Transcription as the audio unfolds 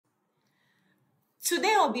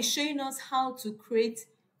Today I'll be showing us how to create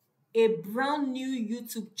a brand new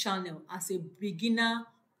YouTube channel as a beginner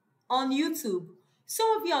on YouTube. Some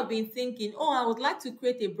of you have been thinking, oh, I would like to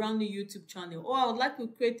create a brand new YouTube channel, or I would like to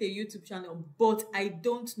create a YouTube channel, but I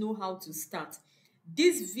don't know how to start.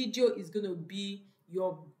 This video is going to be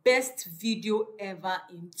your best video ever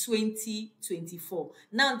in 2024.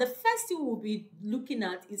 Now, the first thing we'll be looking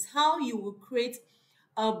at is how you will create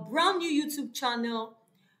a brand new YouTube channel,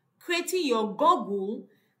 creating your Google,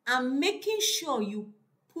 and making sure you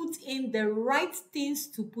put in the right things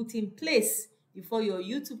to put in place before your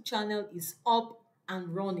YouTube channel is up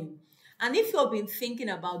and running. And if you've been thinking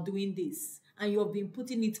about doing this and you've been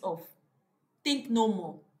putting it off, think no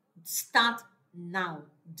more. Start now.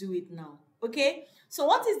 Do it now. Okay? So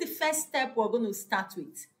what is the first step we're going to start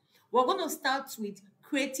with? We're going to start with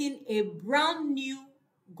creating a brand new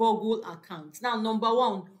Google account. Now, number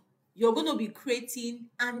one, you're going to be creating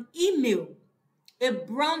an email, a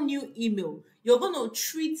brand new email. You're going to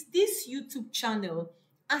treat this YouTube channel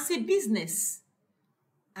as a business.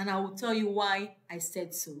 And I will tell you why I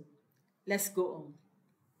said so. Let's go on.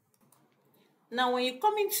 Now, when you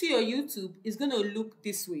come into your YouTube, it's going to look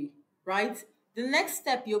this way, right? The next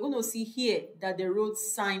step, you're going to see here that they wrote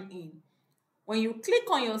sign in. When you click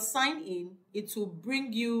on your sign in, it will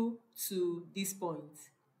bring you to this point.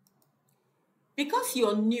 Because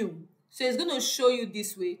you're new, so it's going to show you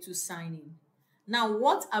this way to sign in. Now,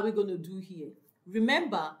 what are we going to do here?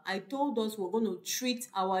 Remember, I told us we're going to treat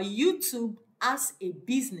our YouTube as a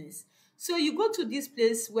business. So you go to this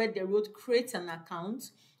place where they wrote create an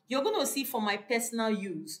account. You're going to see for my personal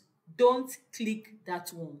use. Don't click that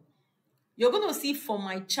one. You're going to see for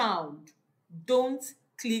my child. Don't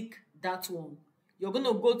click that one. You're going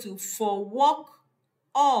to go to for work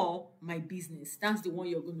or my business. That's the one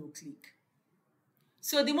you're going to click.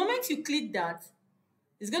 So the moment you click that,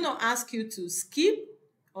 it's going to ask you to skip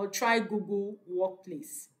or try Google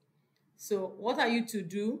Workplace. So what are you to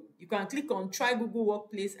do? You can click on try Google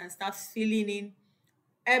Workplace and start filling in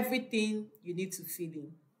everything you need to fill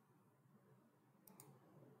in.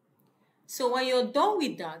 So when you're done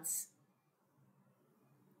with that,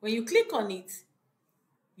 when you click on it,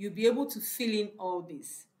 you'll be able to fill in all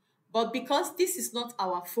this. But because this is not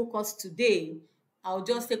our focus today, I'll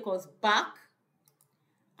just take us back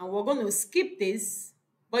and we're going to skip this.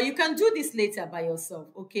 But you can do this later by yourself,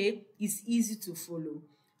 okay? It's easy to follow.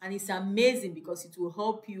 And it's amazing because it will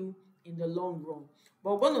help you in the long run.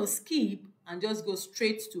 But we're going to skip and just go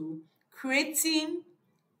straight to creating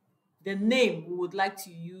the name we would like to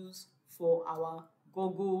use for our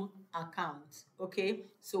Google account. Okay,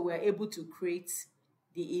 so we're able to create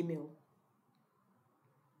the email.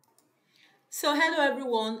 So hello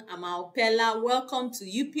everyone, I'm Alpella. Welcome to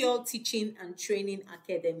UPL Teaching and Training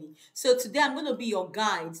Academy. So today I'm going to be your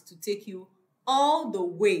guide to take you all the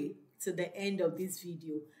way to the end of this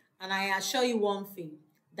video. And I assure you one thing,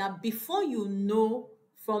 that before you know,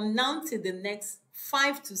 from now to the next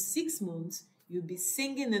 5 to 6 months, you'll be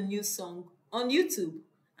singing a new song on YouTube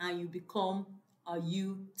and you become a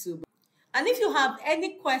YouTuber. And if you have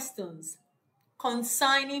any questions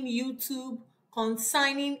concerning YouTube,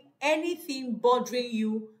 concerning anything bothering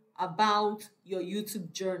you about your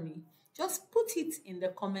YouTube journey, just put it in the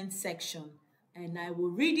comment section and I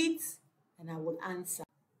will read it and I will answer.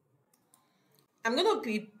 I'm going to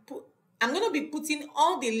be putting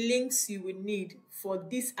all the links you will need for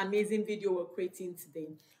this amazing video we're creating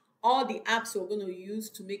today. All the apps we're going to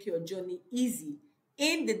use to make your journey easy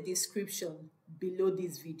in the description below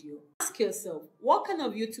this video. Ask yourself, what kind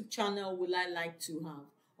of YouTube channel will I like to have?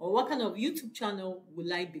 Or what kind of YouTube channel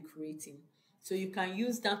will I be creating? So you can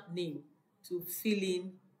use that name to fill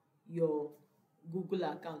in your Google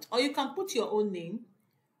account. Or you can put your own name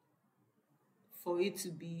for it to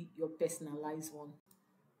be your personalized one.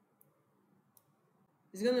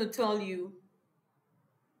 It's going to tell you,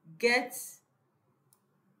 get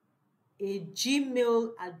a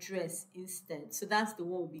Gmail address instead. So that's the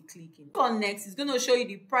one we'll be clicking. Click on next. It's going to show you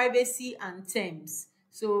the privacy and terms.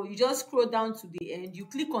 So you just scroll down to the end, you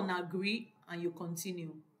click on agree and you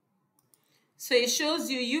continue. So it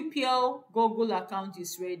shows you UPL Google account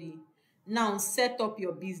is ready. Now set up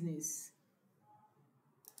your business.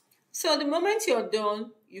 So the moment you're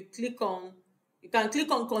done, you can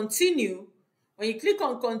click on continue. When you click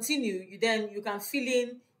on continue, you can fill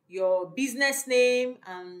in your business name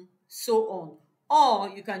and so on. Or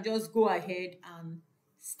you can just go ahead and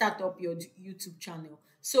start up your YouTube channel.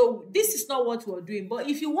 So this is not what we're doing, but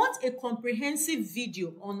if you want a comprehensive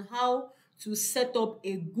video on how to set up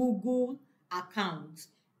a Google account,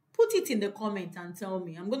 put it in the comment and tell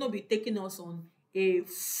me. I'm going to be taking us on a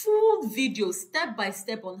full video step by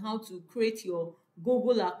step on how to create your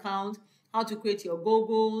Google account, how to create your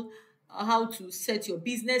Google, how to set your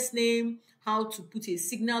business name, how to put a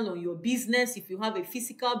signal on your business if you have a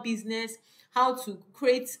physical business, how to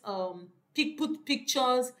create put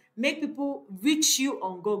pictures, make people reach you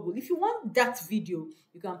on Google. If you want that video,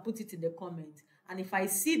 you can put it in the comment. And if I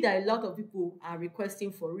see that a lot of people are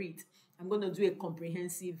requesting for it, I'm going to do a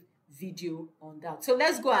comprehensive video on that. So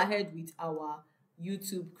let's go ahead with our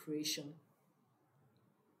YouTube creation.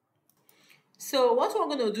 So what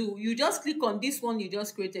we're going to do, you just click on this one you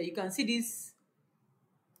just created. You can see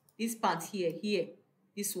this part here,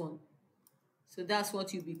 this one. So that's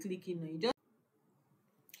what you'll be clicking on.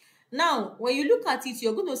 Now, when you look at it,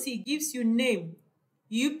 you're going to see it gives you name,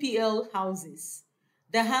 UPL Houses,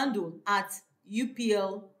 the handle at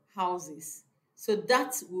UPL Houses. So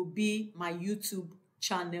that will be my YouTube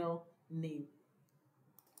channel name.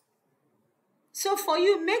 So for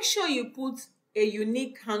you, make sure you put a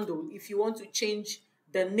unique handle if you want to change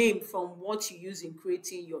the name from what you use in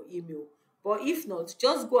creating your email. But if not,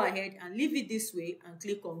 just go ahead and leave it this way and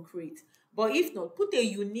click on create. But if not, put a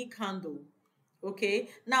unique handle. Okay,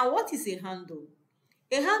 now what is a handle?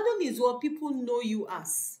 A handle is what people know you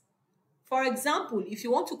as. For example, if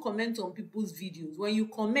you want to comment on people's videos, when you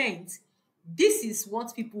comment, this is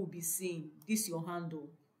what people will be seeing. This is your handle.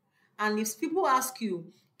 And if people ask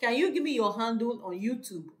you, can you give me your handle on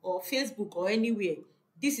YouTube or Facebook or anywhere?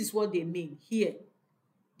 This is what they mean here.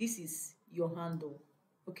 This is your handle.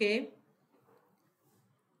 Okay?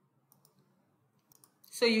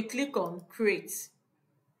 So you click on create.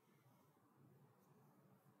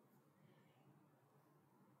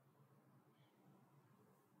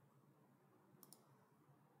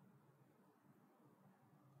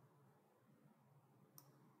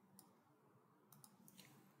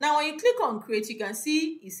 Now, when you click on create, you can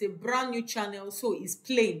see it's a brand new channel, so it's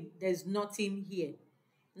plain. There's nothing here.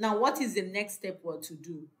 Now, what is the next step we're to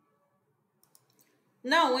do?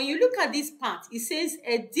 Now, when you look at this part, it says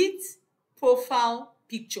edit profile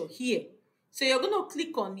picture here. So you're going to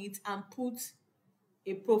click on it and put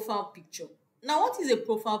a profile picture. Now, what is a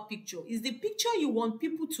profile picture? It's the picture you want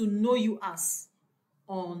people to know you as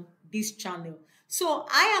on this channel. So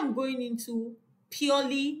I am going into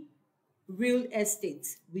purely real estate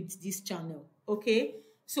with this channel. Okay,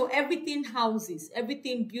 so everything houses,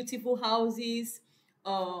 everything beautiful houses,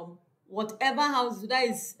 whatever house that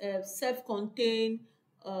is self-contained,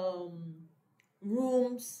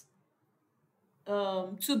 rooms,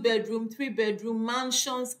 2-bedroom, 3-bedroom,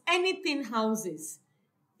 mansions, anything houses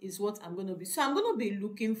is what I'm going to be. So I'm going to be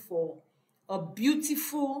looking for a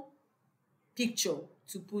beautiful picture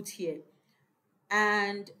to put here,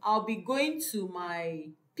 and I'll be going to my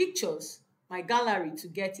pictures, my gallery, to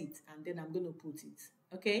get it, and then I'm going to put it.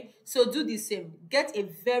 Okay, so do the same. Get a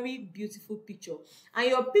very beautiful picture, and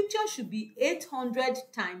your picture should be 800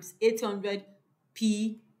 times 800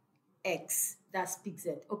 px. That's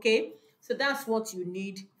pixel. Okay, so that's what you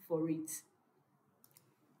need for it.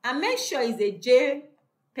 And make sure it's a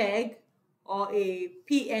JPEG or a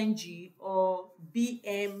PNG or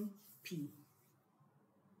BMP.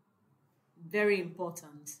 Very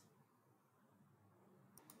important.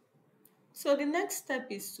 So the next step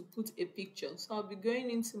is to put a picture. So I'll be going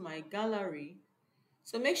into my gallery.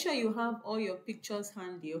 So make sure you have all your pictures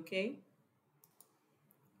handy, okay?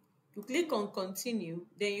 You click on continue,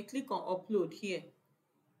 then you click on upload here.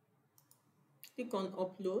 Click on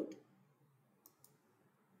upload.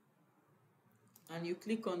 And you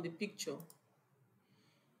click on the picture.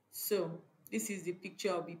 So this is the picture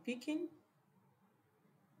I'll be picking.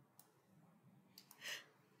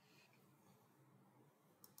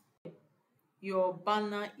 Your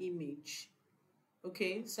banner image.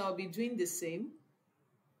 Okay, so I'll be doing the same.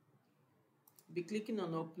 Be clicking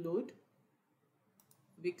on upload.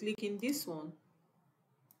 Be clicking this one.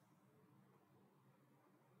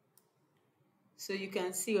 So you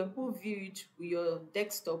can see when people view it with your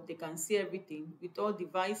desktop, they can see everything. With all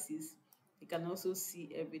devices, they can also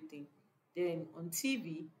see everything. Then on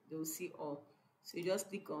TV, they'll see all. So you just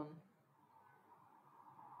click on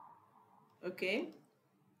okay.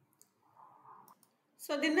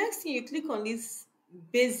 So the next thing, you click on this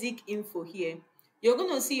basic info here. You're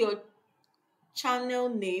going to see your channel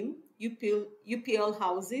name, UPL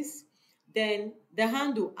Houses, then the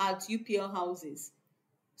handle at UPL Houses.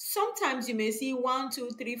 Sometimes you may see 1, 2,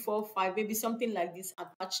 3, 4, 5, maybe something like this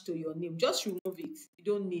attached to your name. Just remove it. You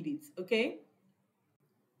don't need it, okay?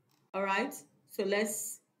 All right, so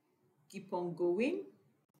let's keep on going.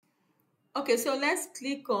 Okay, so let's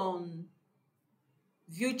click on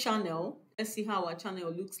view channel. Let's see how our channel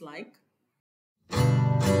looks like.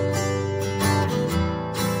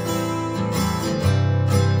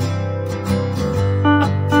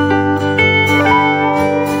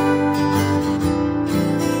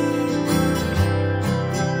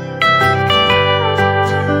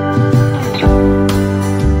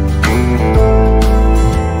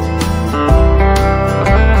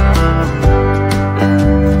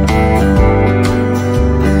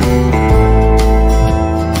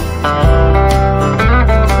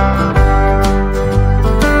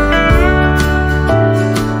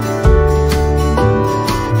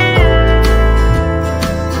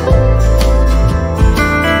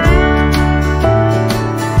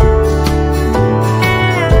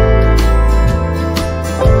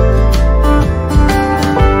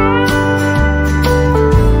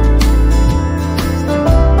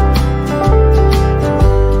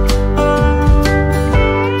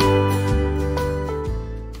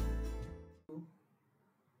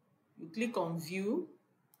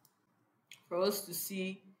 for us to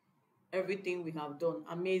see everything we have done.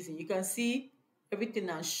 Amazing. You can see everything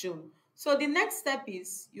has shown. So the next step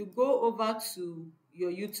is you go over to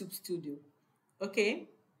your YouTube studio. Okay.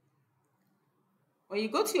 When you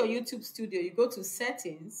go to your YouTube studio, you go to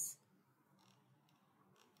settings.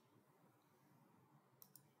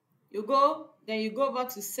 You go over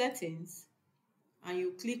to settings and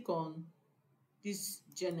you click on this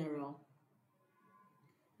general.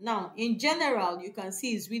 Now, in general, you can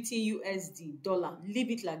see it's written USD, dollar. Leave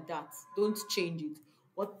it like that. Don't change it.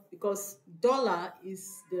 Because dollar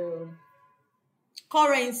is the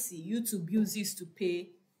currency YouTube uses to pay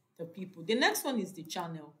the people. The next one is the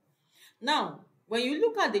channel. Now, when you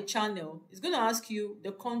look at the channel, it's going to ask you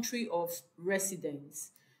the country of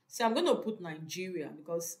residence. So I'm going to put Nigeria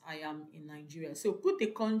because I am in Nigeria. So put the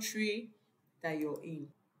country that you're in.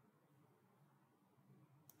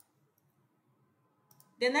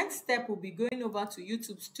 The next step will be going over to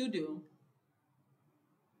YouTube Studio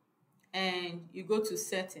and you go to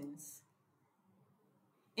settings.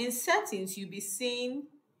 In settings, you'll be seeing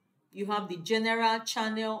you have the general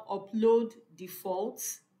channel, upload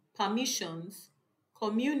defaults, permissions,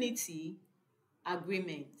 community,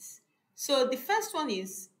 agreements. So the first one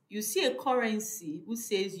is you see a currency which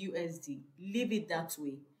says USD. Leave it that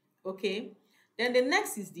way. Okay. Then the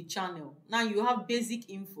next is the channel. Now you have basic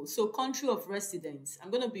info. So country of residence. I'm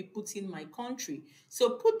going to be putting my country.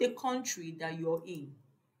 So put the country that you're in.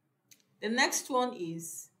 The next one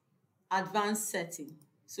is advanced setting.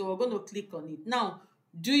 So we're going to click on it. Now,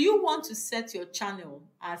 do you want to set your channel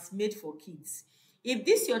as made for kids? If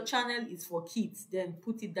this your channel is for kids, then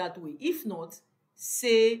put it that way. If not,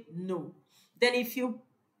 say no. Then if you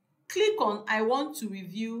click on I want to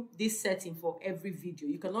review this setting for every video,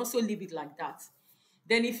 you can also leave it like that.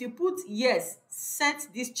 Then if you put yes, set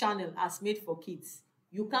this channel as made for kids,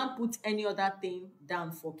 you can't put any other thing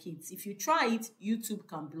down for kids. If you try it, YouTube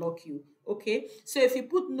can block you. Okay, so if you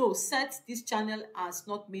put no, set this channel as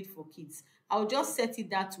not made for kids, I'll just set it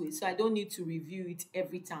that way so I don't need to review it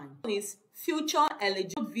every time. One is future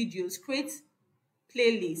eligible videos, create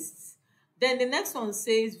playlists. Then the next one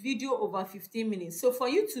says video over 15 minutes. So for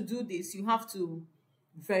you to do this, you have to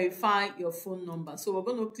verify your phone number. So we're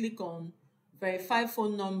going to click on verify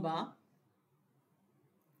phone number.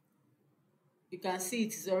 You can see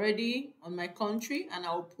it is already on my country and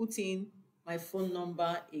I'll put in my phone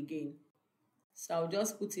number again. So I'll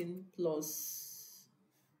just put in plus.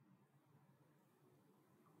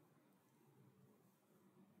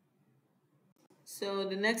 So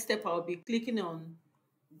the next step, I'll be clicking on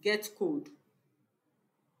get code.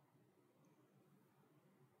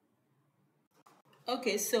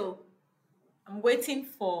 Okay, so I'm waiting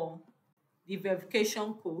for the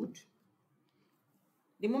verification code.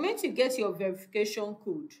 The moment you get your verification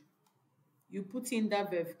code, you put in that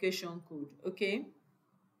verification code, okay?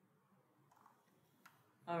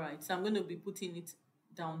 All right, so I'm going to be putting it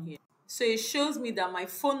down here. So it shows me that my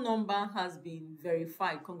phone number has been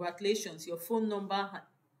verified. Congratulations, your phone number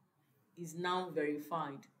is now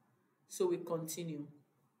verified. So we continue.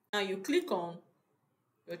 Now you click on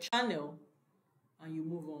your channel and you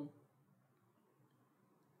move on.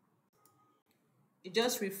 You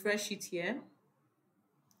just refresh it here.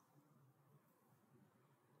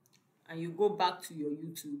 And you go back to your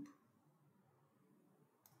YouTube.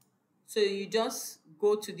 So you just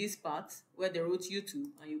go to this part where they wrote YouTube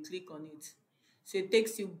and you click on it. So it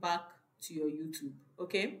takes you back to your YouTube,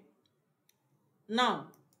 okay? Now,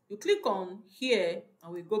 you click on here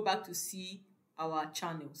and we go back to see our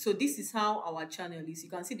channel. So this is how our channel is. You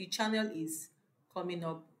can see the channel is coming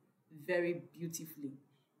up very beautifully.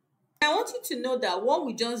 I want you to know that what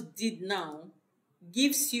we just did now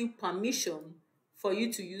gives you permission for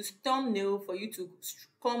you to use thumbnail, for you to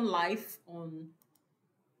come live on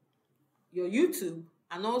your YouTube,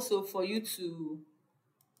 and also for you to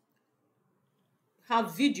have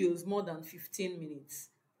videos more than 15 minutes.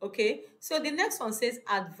 Okay, so the next one says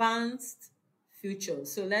advanced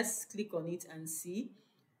features. So let's click on it and see.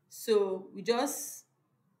 So we just,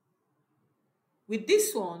 with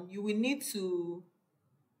this one, you will need to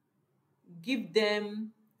give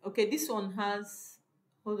them, okay, this one has,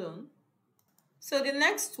 hold on. So the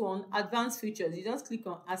next one, advanced features, you just click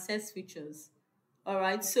on access features. All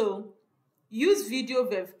right, so use video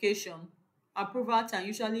verification. Approval time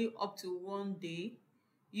usually up to 1 day.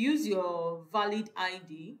 Use your valid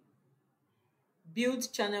ID.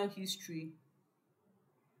 Build channel history,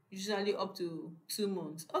 usually up to 2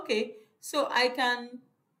 months. Okay, so I can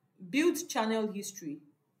build channel history.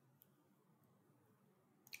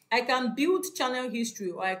 I can build channel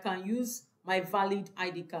history or I can use my valid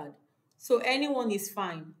ID card. So anyone is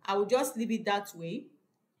fine. I will just leave it that way.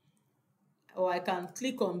 or I can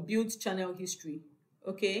click on build channel history.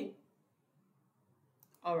 Okay.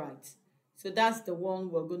 All right. So that's the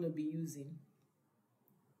one we're going to be using.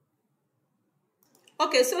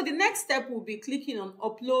 Okay, so the next step will be clicking on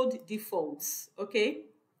upload defaults. Okay.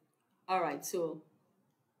 All right. So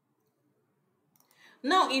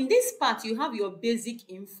now in this part, you have your basic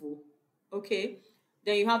info. Okay.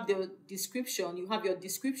 Then you have the description, you have your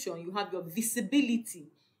description, you have your visibility.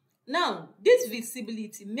 Now, this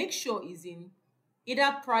visibility, make sure is in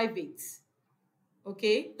either private.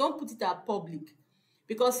 Okay. Don't put it at public,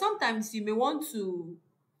 because sometimes you may want to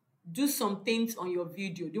do some things on your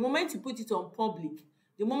video. The moment you put it on public,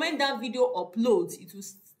 the moment that video uploads, it will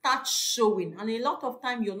start showing, and a lot of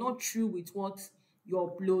time you're not true with what you're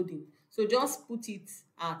uploading. So just put it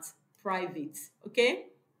at private. Okay.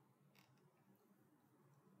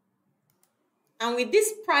 And with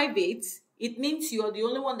this private, it means you're the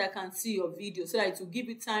only one that can see your video, so that it will give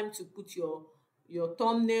you time to put your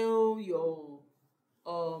thumbnail, your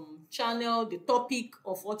channel, the topic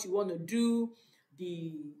of what you want to do,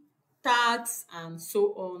 the tags, and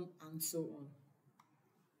so on and so on.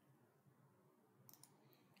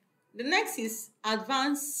 The next is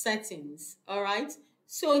advanced settings. All right.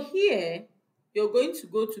 So here you're going to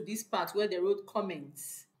go to this part where they wrote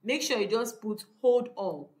comments. Make sure you just put hold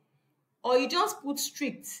all, or you just put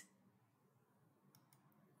strict.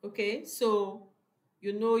 Okay, so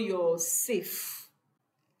you know you're safe,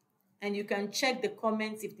 and you can check the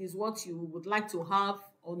comments if this is what you would like to have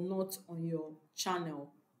or not on your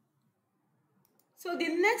channel. So the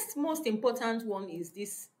next most important one is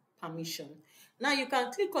this permission. Now you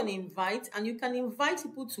can click on invite, and you can invite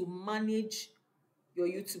people to manage your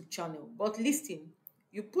YouTube channel. But listen,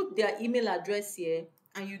 you put their email address here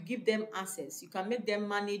and you give them access. You can make them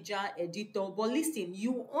manager, editor, but listen,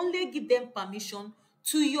 you only give them permission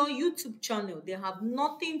to your YouTube channel. They have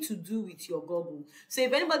nothing to do with your Google. So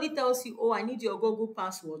if anybody tells you, oh, I need your Google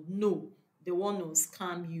password, no, they want to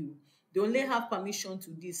scam you. They only have permission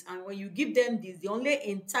to this. And when you give them this, they're only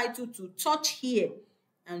entitled to touch here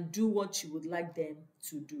and do what you would like them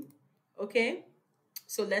to do. Okay?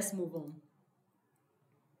 So let's move on.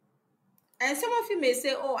 And some of you may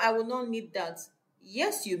say, oh, I will not need that.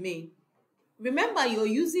 Yes, you may. Remember, you're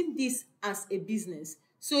using this as a business.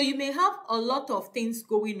 So you may have a lot of things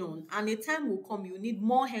going on, and a time will come you need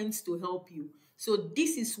more hands to help you. So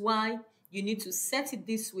this is why you need to set it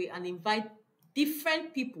this way and invite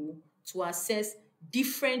different people to access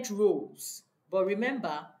different roles. But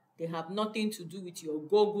remember, they have nothing to do with your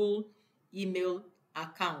Google email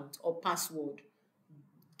account or password.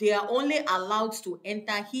 They are only allowed to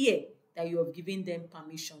enter here that you have given them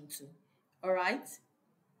permission to. All right?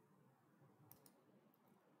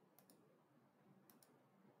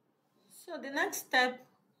 So the next step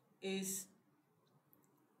is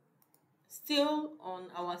still on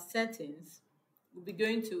our settings. We'll be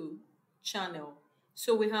going to channel.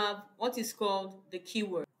 So we have what is called the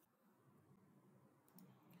keyword.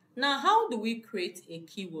 Now, how do we create a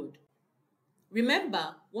keyword?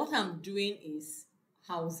 Remember, what I'm doing is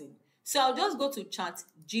housing. So I'll just go to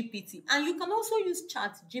ChatGPT, and you can also use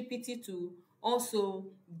ChatGPT to also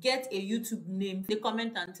get a YouTube name. They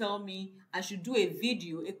comment and tell me I should do a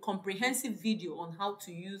video, a comprehensive video on how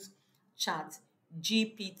to use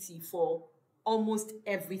ChatGPT for almost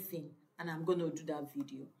everything, and I'm going to do that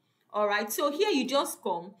video. All right, so here you just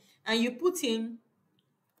come and you put in,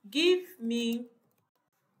 give me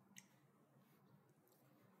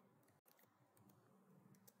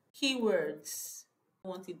keywords. I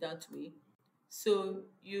want it that way. So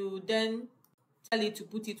you then tell it to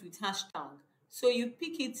put it with hashtag. So you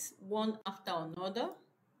pick it one after another.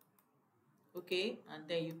 Okay, and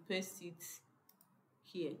then you paste it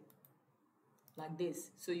here like this.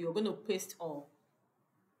 So you're going to paste all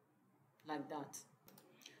like that.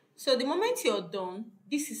 So the moment you're done,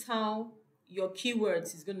 this is how your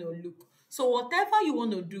keywords is going to look. So whatever you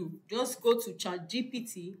want to do, just go to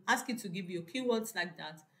ChatGPT, ask it to give you keywords like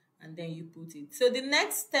that, and then you put it. So the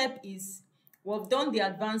next step is, we've done the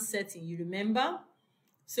advanced setting, you remember?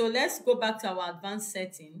 So let's go back to our advanced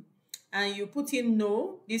setting, and you put in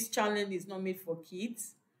no, this channel is not made for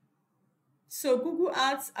kids. So Google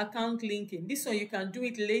Ads account linking, this one you can do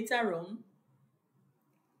it later on.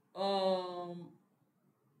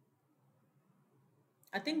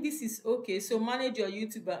 I think this is okay. So manage your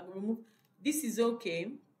YouTube and remove. This is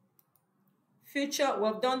okay. Feature,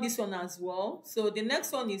 we've done this one as well. So the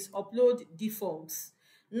next one is upload defaults.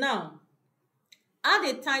 Now, add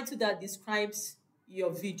a title that describes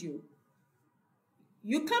your video.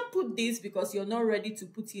 You can't put this because you're not ready to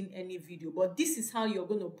put in any video, but this is how you're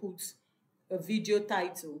going to put a video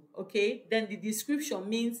title, okay? Then the description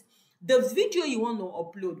means The video you want to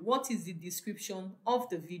upload, what is the description of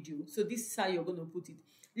the video? So this is how you're going to put it.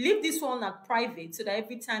 Leave this one at private so that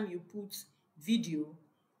every time you put video,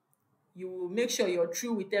 you will make sure you're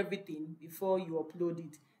true with everything before you upload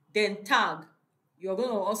it. Then tag, you're going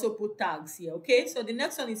to also put tags here. Okay, so the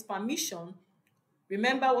next one is permission.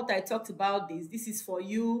 Remember what I talked about this is for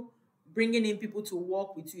you bringing in people to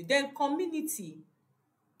work with you. Then community,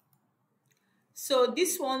 so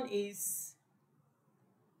this one is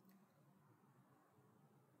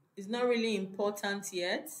not really important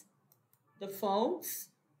yet. The faults,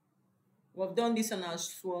 we've done this one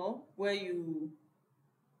as well, where you,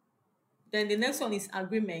 then the next one is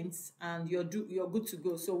agreements, and you're good to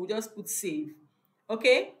go. So we'll just put save.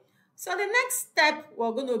 Okay, so the next step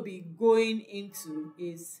we're going to be going into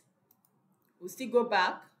is, we'll still go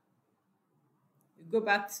back. You go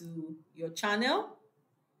back to your channel.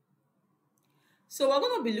 So we're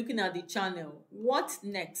going to be looking at the channel. What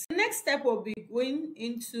next? The next step will be going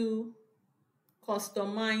into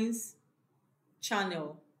customize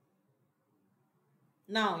channel.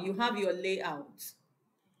 Now you have your layout.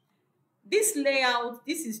 This layout,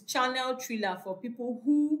 this is channel trailer for people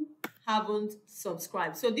who haven't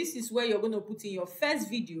subscribed. So this is where you're going to put in your first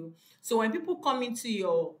video. So when people come into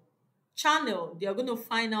your channel, they are going to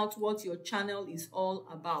find out what your channel is all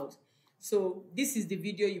about. So this is the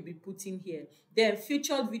video you'll be putting here. Then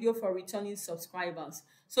featured video for returning subscribers.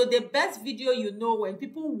 So the best video, you know, when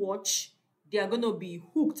people watch, they are going to be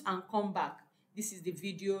hooked and come back. This is the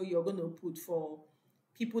video you're going to put for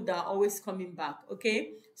people that are always coming back.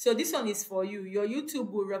 Okay, so this one is for you. Your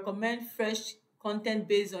YouTube will recommend fresh content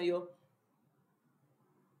based on your,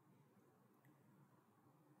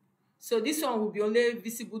 so this one will be only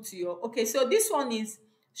visible to your, okay, so this one is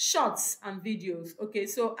shorts and videos. Okay,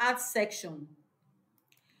 so add section.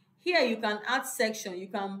 Here you can add section. You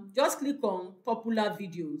can just click on popular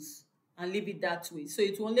videos and leave it that way. So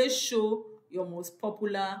it will only show your most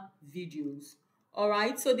popular videos. All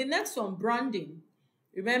right, so the next one, branding.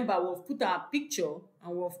 Remember, we've put our picture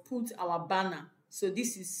and we've put our banner. So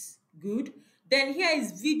this is good. Then here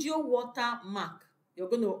is video watermark you're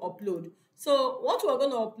going to upload. So what we're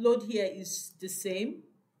going to upload here is the same.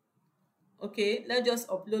 Okay, let's just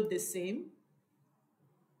upload the same.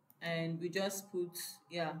 And we just put,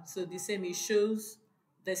 yeah, so the same, it shows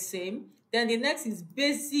the same. Then the next is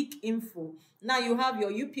basic info. Now you have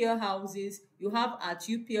your UPL houses, you have at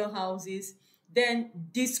UPL houses, then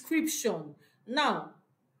description. Now,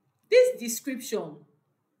 this description,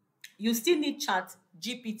 you still need Chat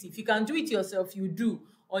GPT. If you can do it yourself, you do,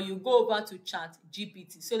 or you go over to Chat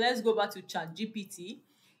GPT. So let's go back to Chat GPT.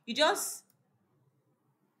 You just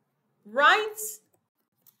write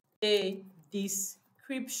a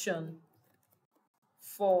description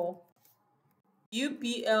for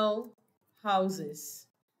UPL houses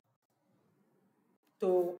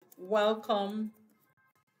to welcome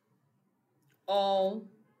all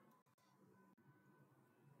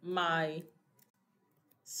my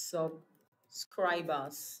subscribers.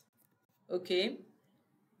 Okay,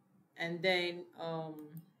 and then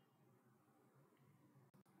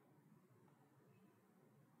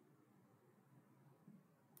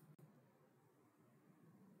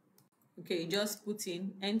okay, just put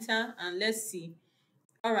in enter and let's see.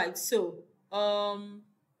 All right, so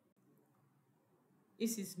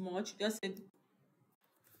this is much. Just said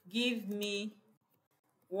give me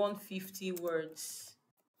 150 words.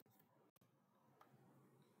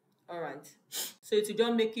 All right, so it will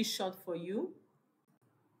just make it short for you.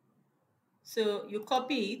 So you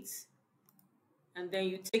copy it and then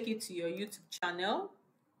you take it to your YouTube channel.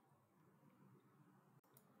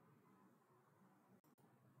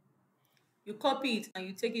 You copy it and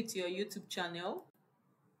you take it to your YouTube channel.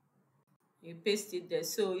 You paste it there.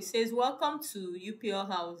 So it says, welcome to UPL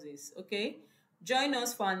houses. Okay, join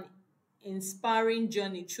us for an inspiring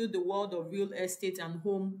journey through the world of real estate and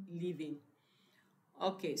home living.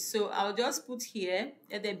 Okay, so I'll just put here,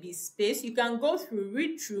 let there be space. You can go through,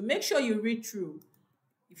 read through. Make sure you read through.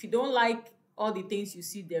 If you don't like all the things you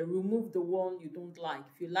see there, remove the one you don't like.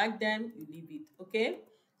 If you like them, you leave it. Okay,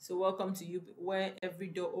 so welcome to you, where every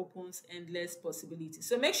door opens endless possibilities.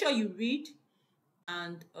 So make sure you read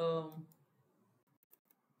and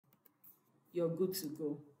you're good to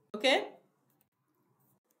go. Okay,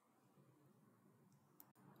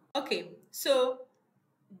 okay, so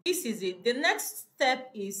this is it. The next step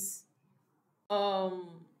is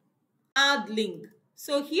add link.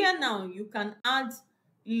 So here now you can add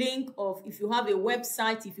link of, if you have a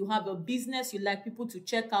website, if you have a business you like people to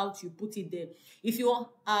check out, you put it there. If you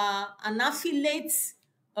are an affiliate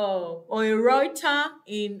or a realtor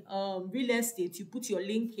in real estate, you put your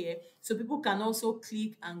link here so people can also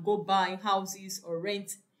click and go buy houses or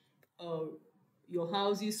rent uh, your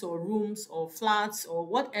houses or rooms or flats or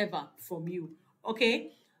whatever from you.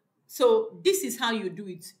 Okay, so this is how you do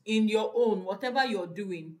it in your own, whatever you're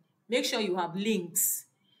doing. Make sure you have links.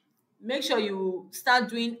 Make sure you start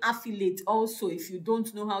doing affiliate also. If you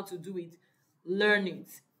don't know how to do it, learn it,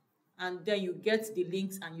 and then you get the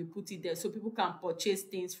links and you put it there so people can purchase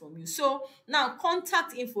things from you. So now,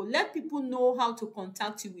 contact info. Let people know how to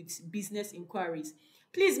contact you with business inquiries.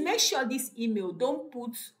 Please make sure this email, don't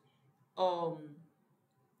put um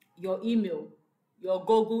your email, your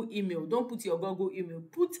Google email. Don't put your Google email.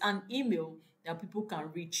 Put an email that people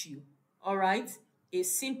can reach you. All right, a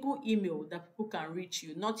simple email that people can reach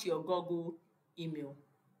you, not your Google email.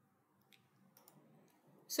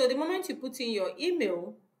 So the moment you put in your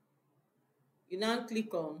email, you now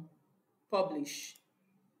click on publish.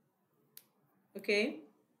 Okay,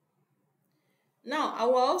 now I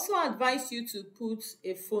will also advise you to put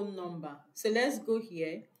a phone number. So let's go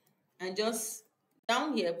here and just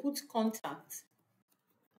down here put contact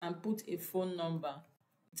and put a phone number.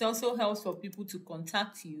 It also helps for people to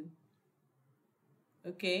contact you.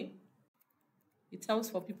 Okay, it helps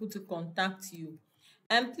for people to contact you.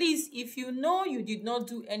 And please, if you know you did not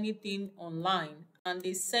do anything online and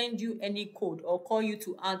they send you any code or call you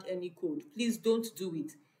to add any code, please don't do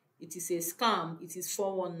it. It is a scam. It is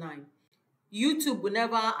 419. YouTube will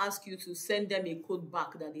never ask you to send them a code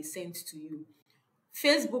back that they sent to you.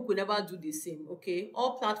 Facebook will never do the same. Okay,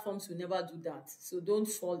 all platforms will never do that, so don't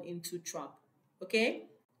fall into trap. Okay,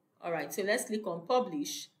 all right, so let's click on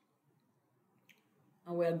publish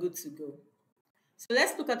and we're good to go. So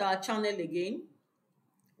let's look at our channel again.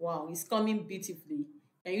 Wow, it's coming beautifully.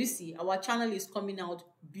 Can you see our channel is coming out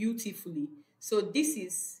beautifully? So this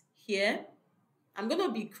is here. I'm going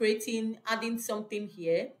to be adding something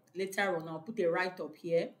here later on. I'll put a write-up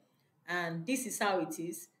here, and this is how it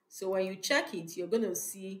is. So when you check it, you're going to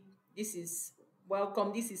see this is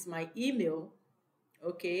welcome. This is my email.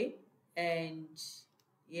 Okay, and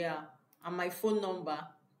yeah, and my phone number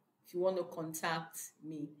if you want to contact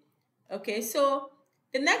me. Okay, so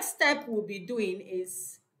the next step we'll be doing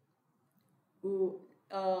is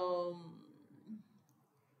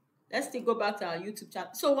let's go back to our YouTube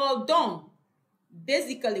channel. So we're done.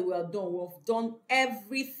 Basically, we're done. We've done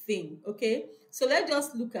everything. Okay, so let's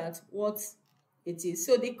just look at what it is.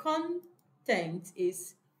 So the content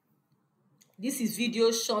is, this is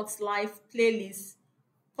video, shorts, live, playlists,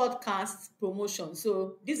 podcast, promotion.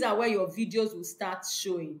 So these are where your videos will start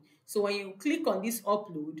showing. So when you click on this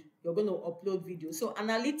upload, you're going to upload video. So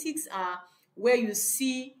analytics are where you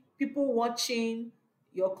see people watching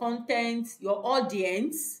your content, your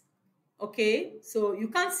audience. Okay, so you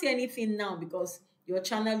can't see anything now because your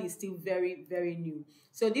channel is still very, very new.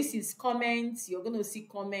 So this is comments. You're going to see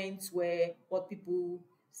comments where what people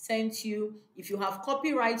sent you. If you have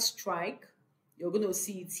copyright strike, you're going to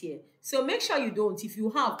see it here. So make sure you don't. If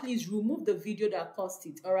you have, please remove the video that caused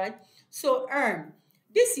it. All right, so earn.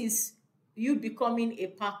 This is you becoming a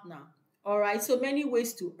partner. All right, so many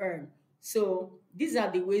ways to earn. So these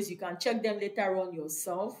are the ways. You can check them later on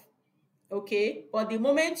yourself. Okay, but the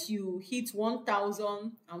moment you hit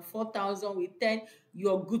 1,000 and 4,000 with 10,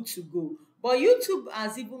 you're good to go. But YouTube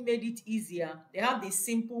has even made it easier. They have the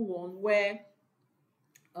simple one where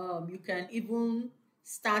you can even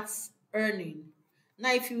start earning.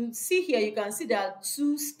 Now if you see here, you can see that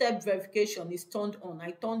two-step verification is turned on.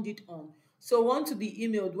 I turned it on. So want to be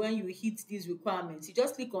emailed when you hit these requirements, you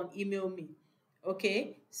just click on email me.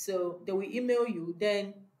 Okay, so they will email you.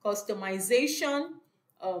 Then customization,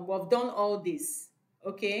 we've done all this.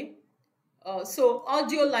 Okay, so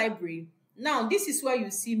audio library. Now this is where you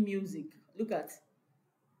see music. Look at.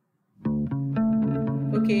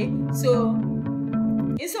 Okay, so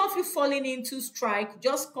instead of you falling into strike,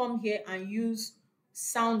 just come here and use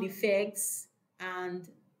sound effects, and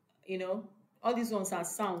all these ones are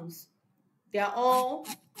sounds. They're all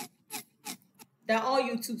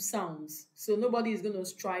YouTube sounds, so nobody is going to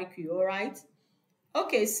strike you. All right.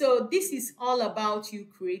 Okay, so this is all about you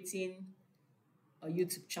creating a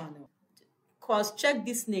YouTube channel. Cross check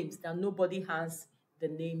these names that nobody has the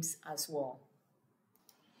names as well.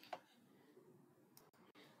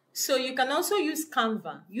 So you can also use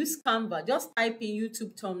Canva. Use Canva. Just type in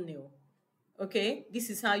YouTube thumbnail. Okay, this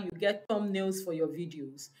is how you get thumbnails for your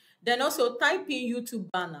videos. Then also type in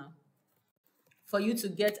YouTube banner for you to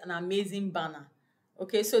get an amazing banner.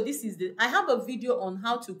 Okay, so this is I have a video on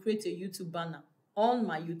how to create a YouTube banner on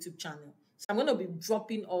my YouTube channel. So I'm going to be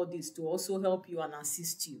dropping all this to also help you and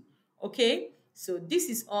assist you. Okay, so this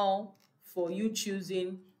is all for you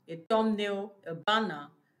choosing a thumbnail, a banner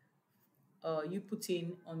you put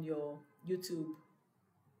in on your YouTube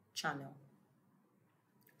channel.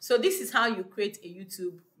 So this is how you create a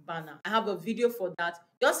YouTube banner. I have a video for that.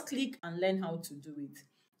 Just click and learn how to do it.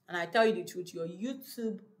 And I tell you the truth, your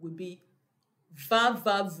YouTube will be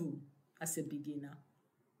vavavu as a beginner.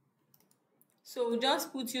 So we'll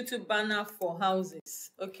just put YouTube banner for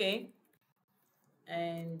houses, okay?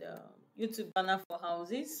 And YouTube banner for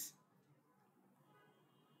houses.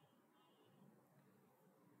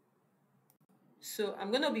 So I'm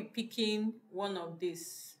going to be picking one of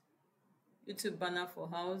these. YouTube banner for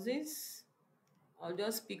houses. I'll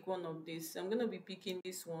just pick one of these. I'm going to be picking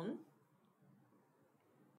this one.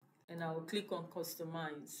 And I'll click on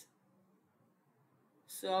customize.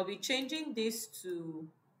 So I'll be changing this to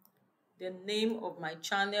the name of my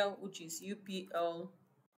channel, which is UPL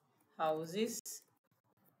Houses.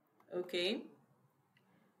 Okay.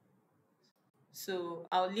 So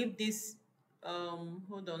I'll leave this,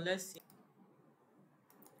 hold on, let's see.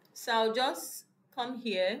 So I'll just come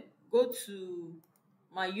here, go to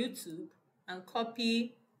my YouTube and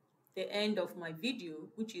copy the end of my video,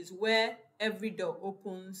 which is where every door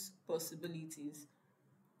opens possibilities.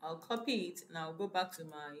 I'll copy it and I'll go back to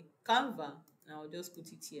my Canva and I'll just put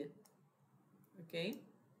it here. Okay.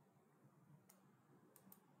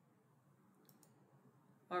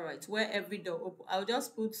 All right, where every door open, I'll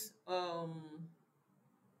just put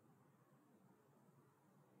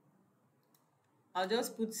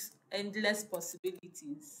endless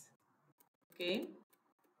possibilities. Okay.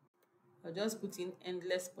 I'll just put in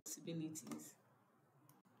endless possibilities.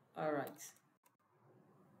 All right.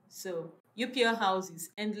 So UPL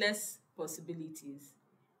houses, endless possibilities.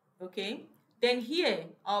 Okay. Then here,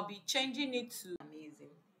 I'll be changing it to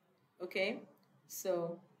amazing. Okay.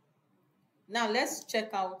 So now let's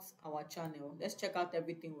check out our channel. Let's check out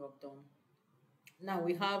everything we've done. Now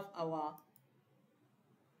we have our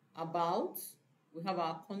about, we have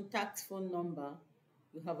our contact phone number,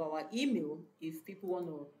 we have our email if people want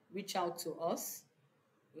to reach out to us.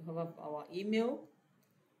 We have our email,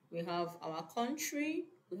 we have our country,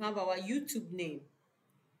 we have our YouTube name.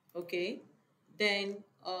 Okay. Then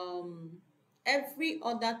every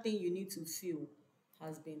other thing you need to fill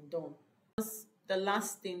has been done. That's the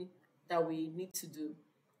last thing that we need to do.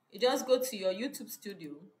 You just go to your YouTube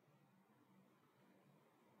studio.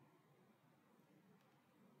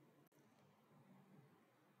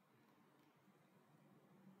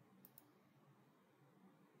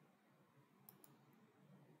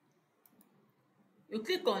 You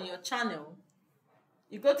click on your channel.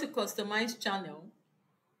 You go to customize channel.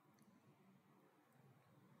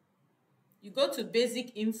 You go to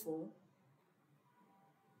basic info.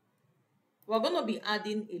 We're going to be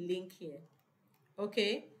adding a link here.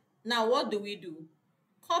 Okay. Now what do?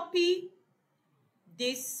 Copy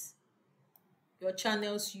this, your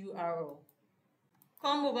channel's URL.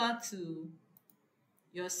 Come over to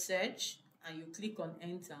your search and you click on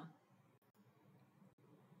enter.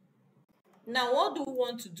 Now what do we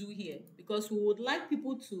want to do here? Because we would like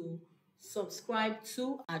people to subscribe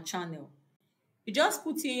to our channel. You just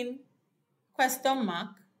put in question mark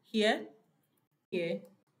here.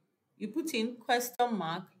 You put in question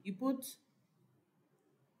mark, you put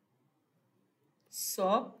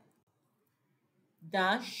sub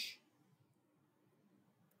dash,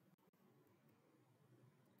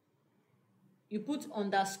 you put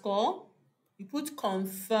underscore, you put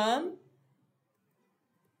confirm,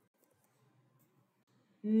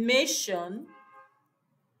 mention,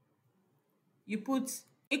 you put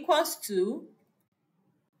equals to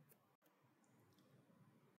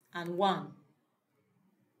and 1.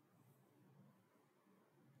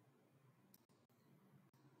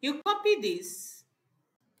 You copy this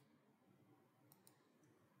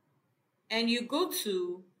and you go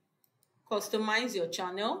to customize your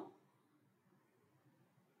channel.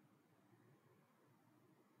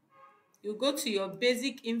 You go to your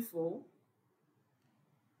basic info.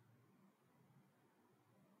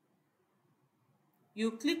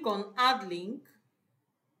 You click on add link.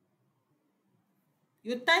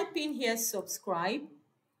 You type in here subscribe.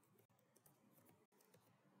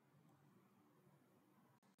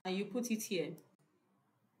 And you put it here.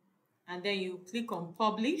 And then you click on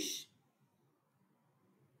publish.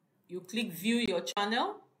 You click view your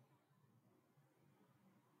channel.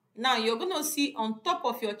 Now you're going to see on top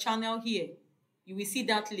of your channel here, you will see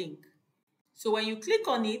that link. So when you click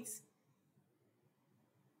on it,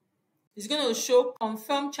 it's going to show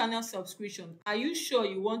confirm channel subscription. Are you sure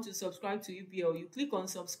you want to subscribe to UPL? You click on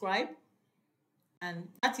subscribe, and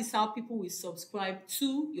that is how people will subscribe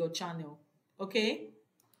to your channel. Okay?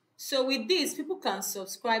 So with this, people can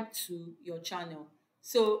subscribe to your channel.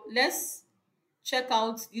 So let's check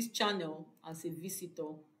out this channel as a visitor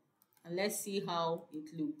and let's see how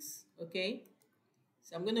it looks. Okay,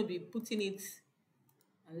 so I'm going to be putting it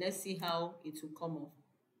and let's see how it will come up.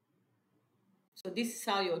 So this is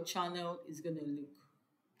how your channel is going to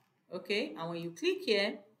look. Okay, and when you click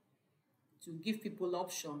here, to give people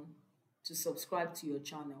option to subscribe to your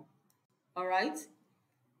channel. All right,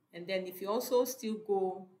 and then if you also still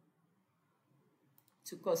go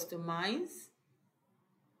to customize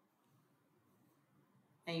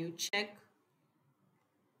and you check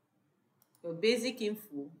your basic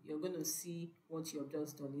info, you're going to see what you have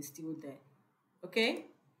just done is still there. Okay,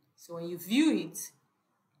 so when you view it,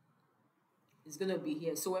 it's going to be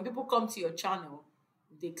here. So when people come to your channel,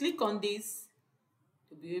 if they click on this,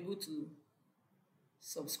 they'll be able to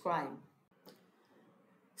subscribe.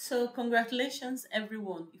 So congratulations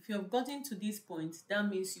everyone. If you have gotten to this point, that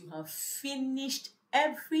means you have finished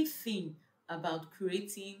everything about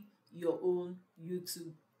creating your own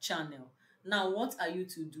YouTube channel. Now what are you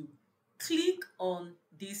to do? Click on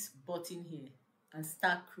this button here and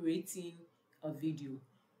start creating a video.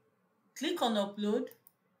 Click on upload.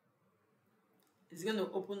 It's going to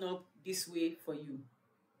open up this way for you.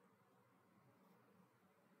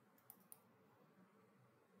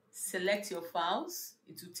 Select your files.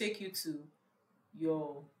 It will take you to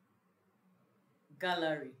your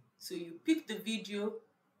gallery. So you pick the video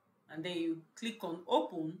and then you click on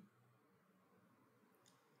open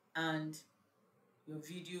and your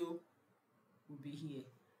video will be here.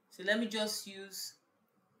 So let me just use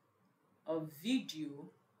a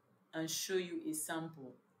video and show you a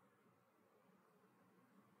sample.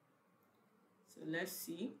 So let's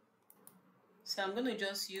see. So I'm going to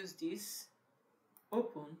just use this,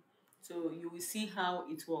 open, so you will see how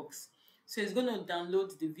it works. So it's going to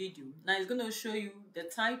download the video. Now it's going to show you the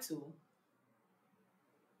title.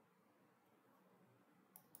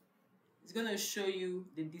 It's going to show you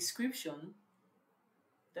the description,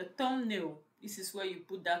 the thumbnail. This is where you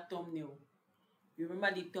put that thumbnail. You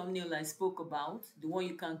remember the thumbnail I spoke about, the one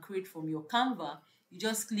you can create from your Canva. You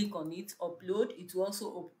just click on it, upload. It will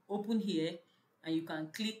also open here, and you can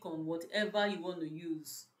click on whatever you want to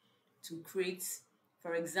use to create.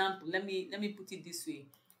 For example, let me put it this way.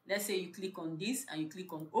 Let's say you click on this and you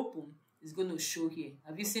click on open. It's going to show here.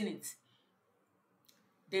 Have you seen it?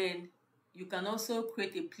 Then you can also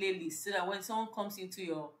create a playlist so that when someone comes into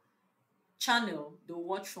your channel, they'll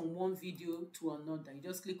watch from one video to another. You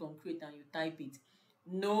just click on create and you type it.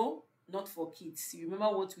 No, not for kids. You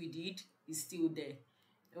remember what we did is still there.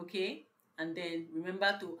 Okay, and then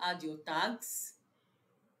remember to add your tags.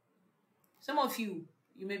 Some of you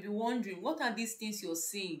may be wondering, what are these things you're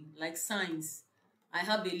seeing like signs? I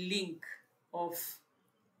have a link of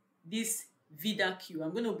this VidaQ.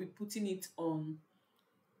 I'm going to be putting it on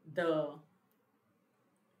the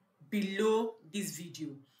below this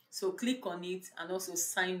video. So click on it and also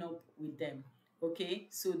sign up with them. Okay,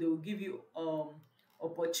 so they will give you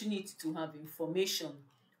opportunity to have information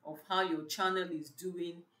of how your channel is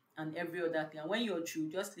doing and every other thing. And when you're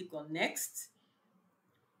through, just click on next,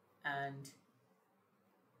 and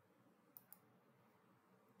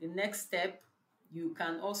the next step, you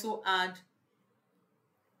can also add,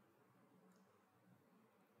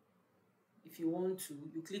 if you want to,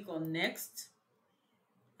 you click on next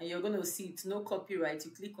and you're going to see it's no copyright.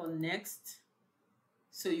 You click on next,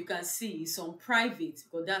 so you can see it's on private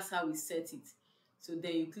because that's how we set it. So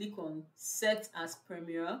then you click on set as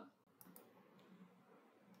premiere,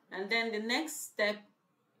 and then the next step,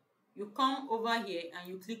 you come over here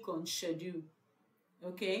and you click on schedule.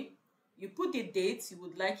 Okay, you put the date you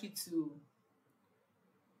would like it to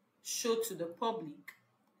show to the public,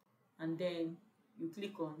 and then you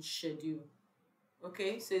click on schedule.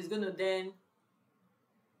 Okay, so it's going to then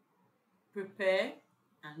prepare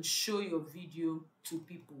and show your video to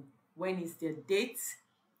people when it's their date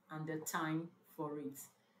and the time for it.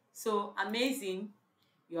 So amazing,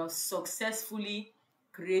 you have successfully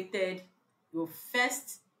created your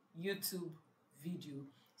first YouTube video.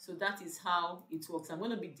 So that is how it works. I'm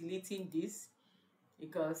going to be deleting this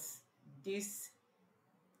because this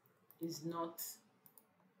is not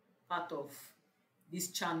part of this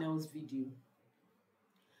channel's video.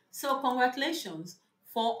 So congratulations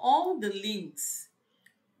for all the links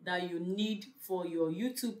that you need for your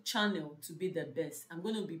YouTube channel to be the best. I'm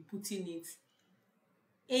going to be putting it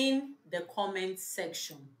in the comment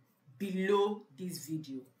section below this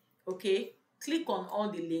video. Okay, click on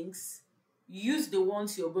all the links, use the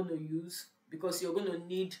ones you're going to use because you're going to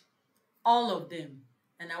need all of them,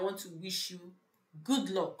 and I want to wish you good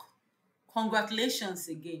luck. Congratulations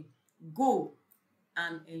again. Go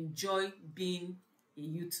and enjoy being a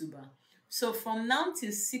YouTuber. So from now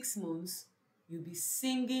till 6 months, you'll be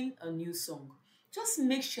singing a new song. Just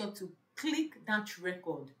make sure to click that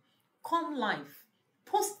record, come live,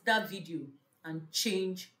 post that video, and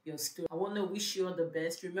change your story. I want to wish you all the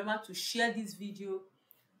best. Remember to share this video,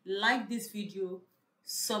 like this video,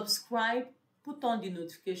 subscribe, put on the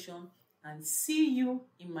notification, and see you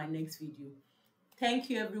in my next video. Thank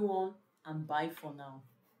you everyone, and bye for now.